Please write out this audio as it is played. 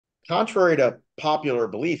contrary to popular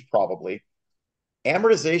belief, probably,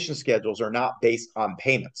 amortization schedules are not based on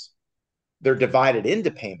payments. They're divided into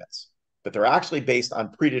payments, but they're actually based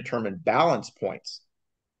on predetermined balance points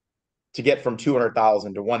to get from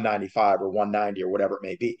 200,000 to 195 or 190 or whatever it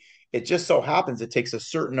may be. It just so happens it takes a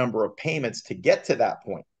certain number of payments to get to that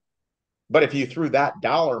point. But if you threw that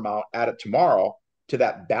dollar amount at it tomorrow to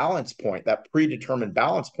that balance point, that predetermined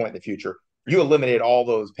balance point in the future, you eliminate all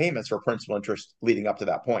those payments for principal interest leading up to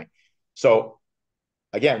that point. So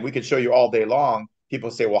again, we could show you all day long.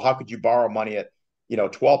 People say, well, how could you borrow money at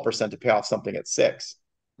 12% to pay off something at 6?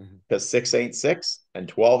 Mhm. Because 6 ain't 6 and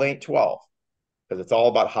 12 ain't 12. Because it's all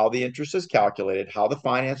about how the interest is calculated, how the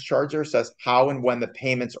finance charges are assessed, how and when the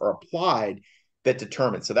payments are applied that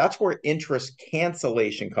determine. So that's where interest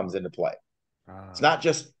cancellation comes into play. It's Ah, not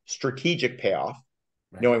just strategic payoff,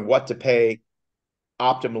 right. knowing what to pay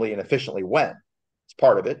optimally and efficiently when. It's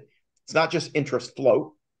part of it. It's not just interest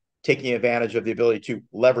float, taking advantage of the ability to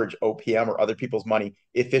leverage OPM or other people's money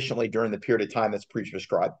efficiently during the period of time that's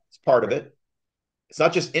prescribed. It's part of Right. it. It's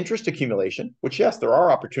not just interest accumulation, which, yes, there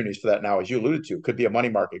are opportunities for that now, as you alluded to. It could be a money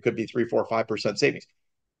market, it could be 3, 4, 5% savings.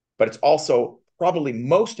 But it's also probably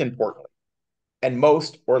most importantly and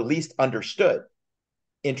most or least understood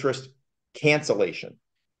interest cancellation.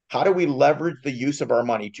 How do we leverage the use of our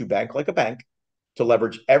money to bank like a bank, to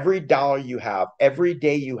leverage every dollar you have, every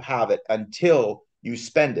day you have it until you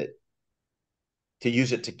spend it, to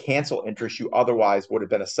use it to cancel interest you otherwise would have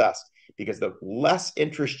been assessed? Because the less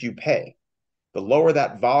interest you pay, the lower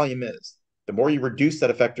that volume is, the more you reduce that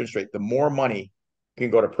effective interest rate, the more money can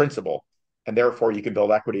go to principal. And therefore, you can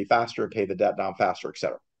build equity faster, pay the debt down faster, et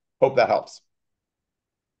cetera. Hope that helps.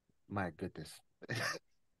 My goodness.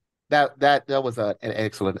 That was an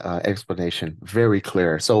excellent explanation, very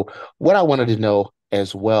clear. So what I wanted to know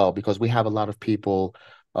as well, because we have a lot of people,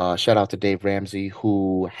 shout out to Dave Ramsey,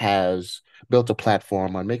 who has built a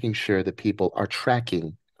platform on making sure that people are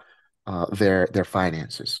tracking their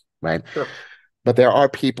finances, right? Sure. But there are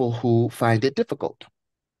people who find it difficult.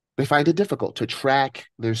 They find it difficult to track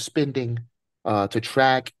their spending, to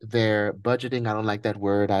track their budgeting. I don't like that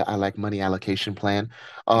word. I like money allocation plan,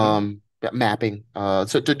 Mm-hmm. mapping.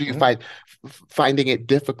 Do you Mm-hmm. finding it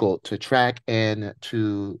difficult to track and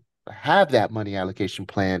to have that money allocation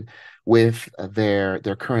plan with their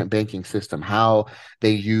current banking system, how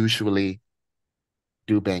they usually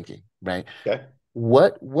do banking, right? Okay.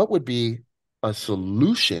 What would be a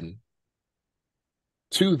solution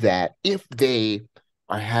to that if they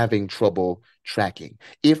are having trouble tracking,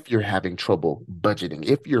 if you're having trouble budgeting,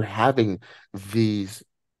 if you're having these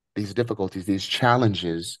these difficulties, these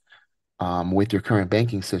challenges with your current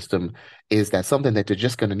banking system, is that something that they're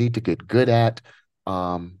just going to need to get good at,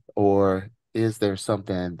 or is there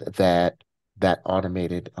something that that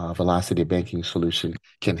automated velocity banking solution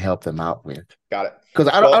can help them out with? Got it. Because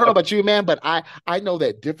I Well, don't know about you, man, but I know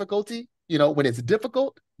that difficulty, when it's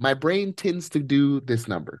difficult, my brain tends to do this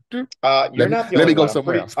number. you're not the Let only me go one.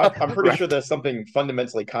 somewhere else. I'm pretty sure Right. there's something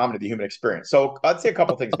fundamentally common to the human experience. So I'd say a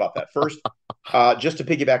couple things about that. First, just to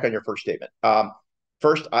piggyback on your first statement.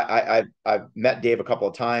 First, I've met Dave a couple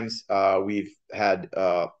of times. We've had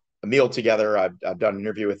a meal together. I've done an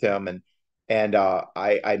interview with him, and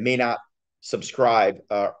I may not subscribe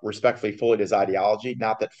respectfully fully to his ideology.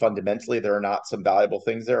 Not that fundamentally there are not some valuable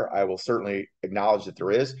things there. I will certainly acknowledge that there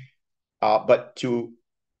is, but to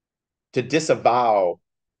disavow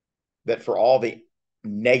that for all the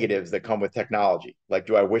negatives that come with technology. Like,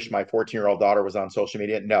 do I wish my 14-year-old daughter was on social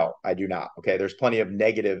media? No, I do not. Okay. There's plenty of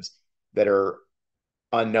negatives that are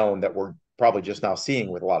unknown that we're probably just now seeing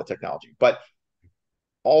with a lot of technology. But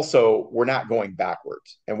also, we're not going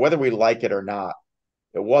backwards. And whether we like it or not,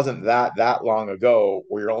 it wasn't that long ago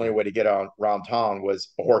where your only Yeah. way to get around town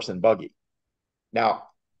was a horse and buggy. Now,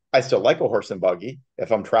 I still like a horse and buggy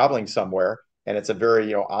if I'm traveling somewhere and it's a very,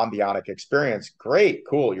 ambionic experience. Great,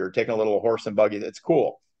 cool. You're taking a little horse and buggy. It's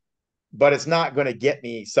cool, but it's not going to get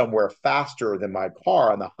me somewhere faster than my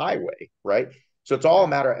car on the highway, right? So it's all a Right.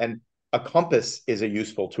 matter. And a compass is a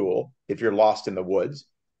useful tool if you're lost in the woods,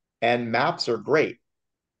 and maps are great.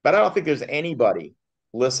 But I don't think there's anybody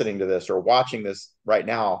listening to this or watching this right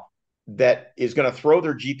now that is going to throw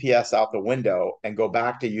their GPS out the window and go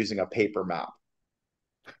back to using a paper map,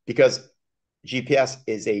 because GPS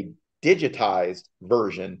is a digitized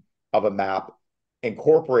version of a map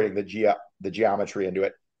incorporating the geometry into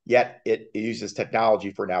it, yet it uses technology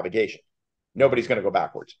for navigation. Nobody's Mhm. going to go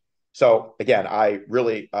backwards. So again, I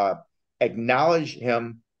really acknowledge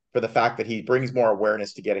him for the fact that he brings more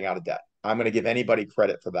awareness to getting out of debt. I'm going to give anybody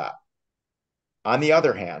credit for that. On the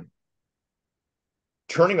other hand,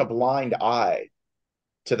 turning a blind eye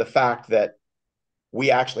to the fact that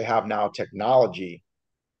we actually have now technology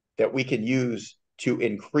that we can use to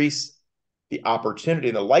increase the opportunity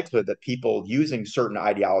and the likelihood that people using certain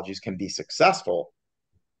ideologies can be successful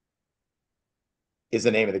is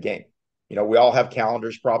the name of the game. You know, we all have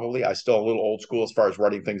calendars probably. I still a little old school as far as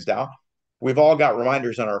writing things down. We've all got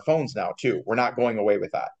reminders on our phones now too. We're not going away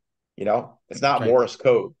with that. You know, it's not Right. Morse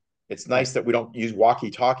code. It's Right. nice that we don't use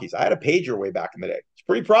walkie talkies. I had a pager way back in the day. I was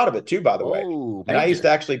pretty proud of it too, by the way. Oh, And I used to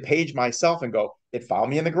major. actually page myself and go, it found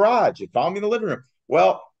me in the garage. It found me in the living room.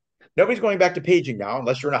 Well, nobody's going back to paging now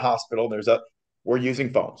unless you're in a hospital. We're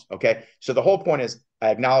using phones. Okay. So the whole point is I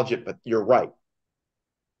acknowledge it, but you're right.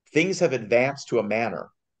 Things have advanced to a manner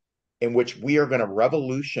in which we are going to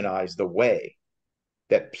revolutionize the way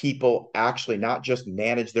that people actually not just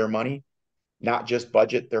manage their money, not just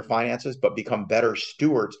budget their finances, but become better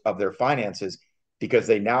stewards of their finances because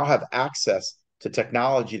they now have access to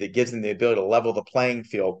technology that gives them the ability to level the playing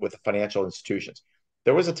field with the financial institutions.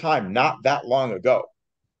 There was a time not that long ago,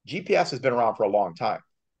 GPS has been around for a long time,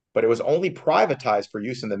 but it was only privatized for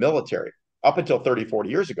use in the military up until 30, 40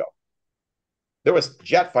 years ago. There was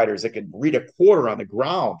jet fighters that could read a quarter on the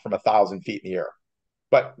ground from 1,000 feet in the air.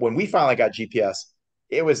 But when we finally got GPS,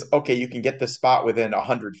 it was okay, you can get the spot within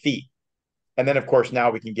 100 feet. And then, of course, now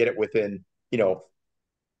we can get it within,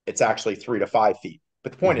 it's actually 3 to 5 feet.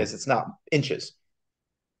 But the point Hmm. is, it's not inches.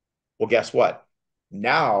 Well, guess what?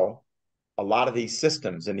 Now, a lot of these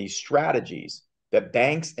systems and these strategies that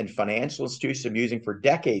banks and financial institutions have been using for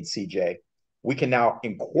decades, CJ, we can now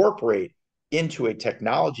incorporate into a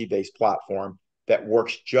technology based platform that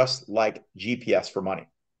works just like GPS for money.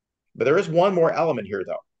 But there is one more element here,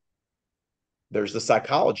 though. There's the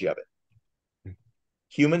psychology of it.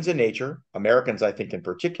 Humans in nature, Americans, I think in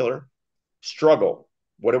particular, struggle.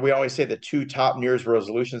 What do we always say the two top New Year's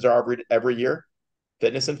resolutions are every year?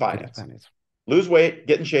 Fitness and Fitness finance. finance. Lose weight,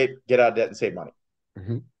 get in shape, get out of debt, and save money.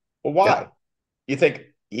 Hmm. Well, Yep. why? You think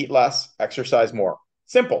eat less, exercise more.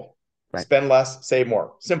 Simple. Right. Spend less, save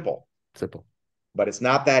more. Simple. Simple. But it's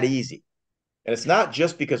not that easy. And it's not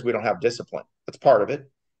just because we don't have discipline. That's part of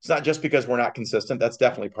it. It's not just because we're not consistent. That's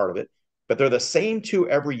definitely part of it. But they're the same two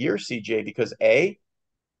every year, CJ, because A,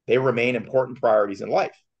 they remain important priorities in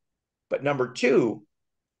life. But number two,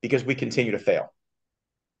 because we continue to fail.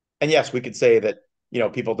 And yes, we could say that,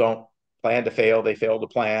 people don't plan to fail, they fail to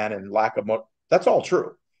plan and lack of that's all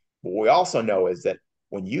true. What we also know is that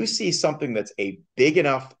when you see something that's a big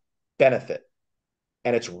enough benefit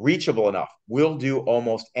and it's reachable enough, we'll do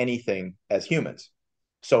almost anything as humans.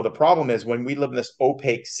 So the problem is when we live in this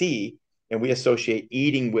opaque sea and we associate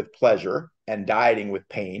eating with pleasure and dieting with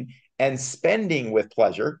pain and spending with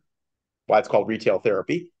pleasure, why it's called retail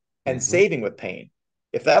therapy, and Hmm. saving with pain.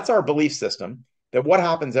 If that's our belief system, then what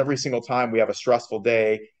happens every single time we have a stressful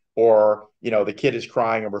day or, the kid is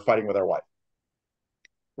crying and we're fighting with our wife?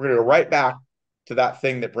 We're going to go right back to that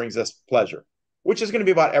thing that brings us pleasure, which is going to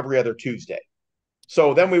be about every other Tuesday.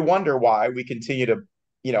 So then we wonder why we continue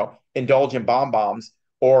to, indulge in bombs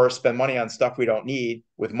or spend money on stuff we don't need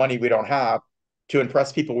with money we don't have to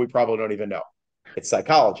impress people we probably don't even know. It's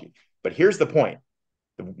psychology. But here's the point: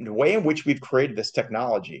 the way in which we've created this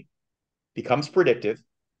technology becomes predictive,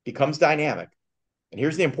 becomes dynamic. And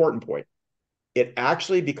here's the important point: it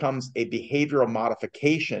actually becomes a behavioral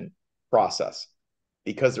modification process.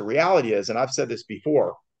 Because the reality is, and I've said this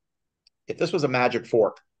before, if this was a magic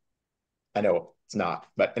fork, I know it's not,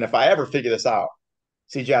 but and if I ever figure this out,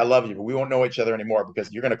 CJ, I love you, but we won't know each other anymore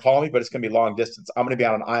because you're going to call me, but it's going to be long distance. I'm going to be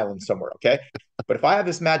on an island somewhere. Okay. But if I have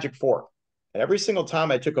this magic fork and every single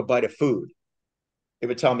time I took a bite of food, it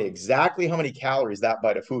would tell me exactly how many calories that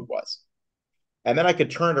bite of food was. And then I could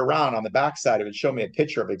turn it around on the backside. It would show me a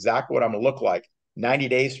picture of exactly what I'm going to look like 90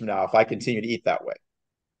 days from now if I continue to eat that way.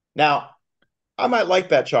 Now, I might like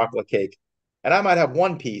that chocolate cake and I might have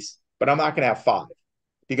one piece, but I'm not going to have five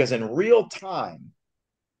because in real time,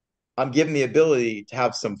 I'm given the ability to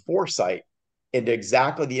have some foresight into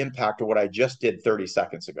exactly the impact of what I just did 30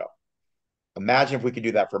 seconds ago. Imagine if we could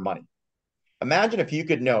do that for money. Imagine if you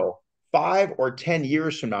could know 5 or 10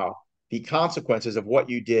 years from now the consequences of what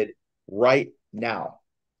you did right now.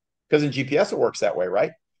 Because in GPS, it works that way,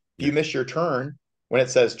 right? If Yeah. you miss your turn when it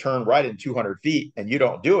says turn right in 200 feet and you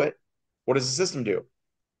don't do it, what does the system do?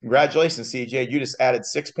 Congratulations, CJ. You just added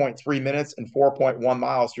 6.3 minutes and 4.1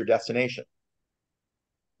 miles to your destination.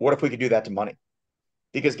 What if we could do that to money?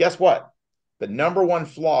 Because guess what? The number one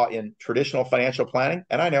flaw in traditional financial planning,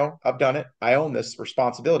 and I know I've done it, I own this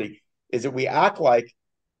responsibility, is that we act like,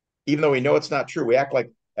 even though we know it's not true, we act like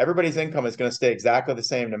everybody's income is going to stay exactly the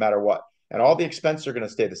same no matter what. And all the expenses are going to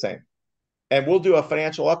stay the same. And we'll do a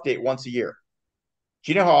financial update once a year.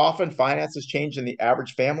 Do you know how often finances change in the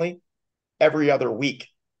average family? every other week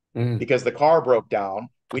Mm, because the car broke down.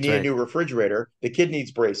 We that's need a right. new refrigerator. The kid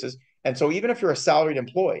needs braces. And so even if you're a salaried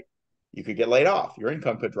employee, you could get laid off. Your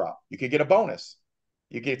income could drop. You could get a bonus.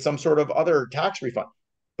 You get some sort of other tax refund.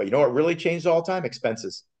 But you know what really changed all the time?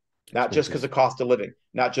 Expenses. Not just because Expenses. of cost of living,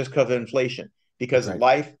 not just because of inflation, That's because right.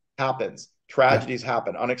 life happens, Yep. tragedies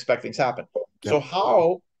happen, unexpected things happen. So Yep.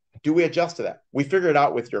 how do we adjust to that? We figure it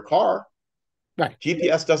out with your car. Right.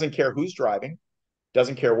 GPS doesn't care who's driving,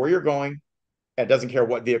 doesn't care where you're going, and doesn't care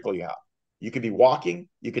what vehicle you have. You could be walking,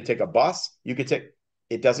 you could take a bus, you could take,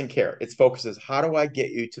 it doesn't care. Its focus is how do I get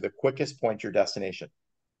you to the quickest point to your destination?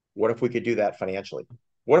 What if we could do that financially?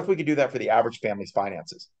 What if we could do that for the average family's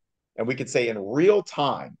finances? And we could say in real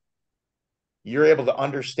time, you're able to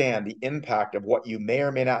understand the impact of what you may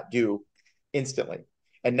or may not do instantly.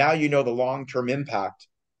 And now you know the long term impact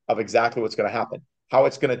of exactly what's going to happen, how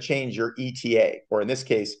it's going to change your ETA, or in this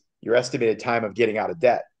case, your estimated time of getting out of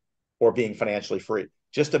debt or being financially free.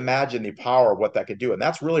 Just imagine the power of what that could do. And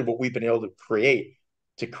that's really what we've been able to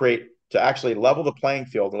to actually level the playing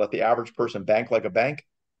field and let the average person bank like a bank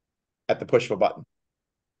at the push of a button.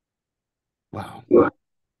 Wow.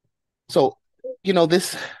 So,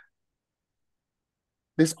 this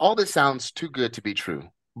all this sounds too good to be true,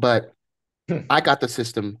 but I got the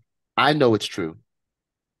system. I know it's true.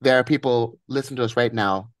 There are people listening to us right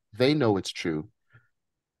now. They know it's true.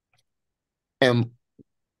 And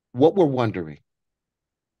what we're wondering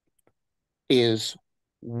is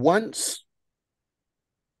once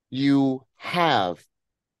you have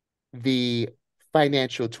the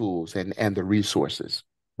financial tools and the resources,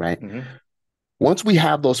 right? Mm-hmm. Once we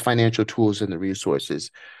have those financial tools and the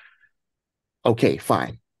resources, okay,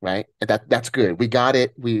 fine, right? That's good. We got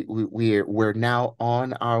it. We're now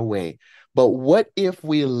on our way. But what if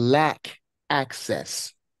we lack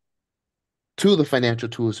access to the financial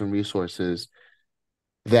tools and resources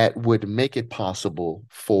that would make it possible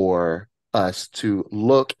for us to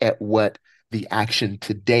look at what the action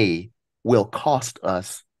today will cost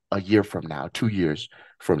us a year from now, 2 years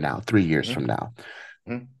from now, 3 years Mm-hmm. from now?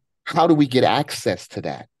 Mm-hmm. How do we get access to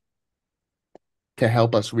that to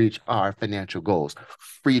help us reach our financial goals?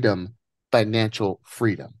 Freedom, financial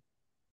freedom.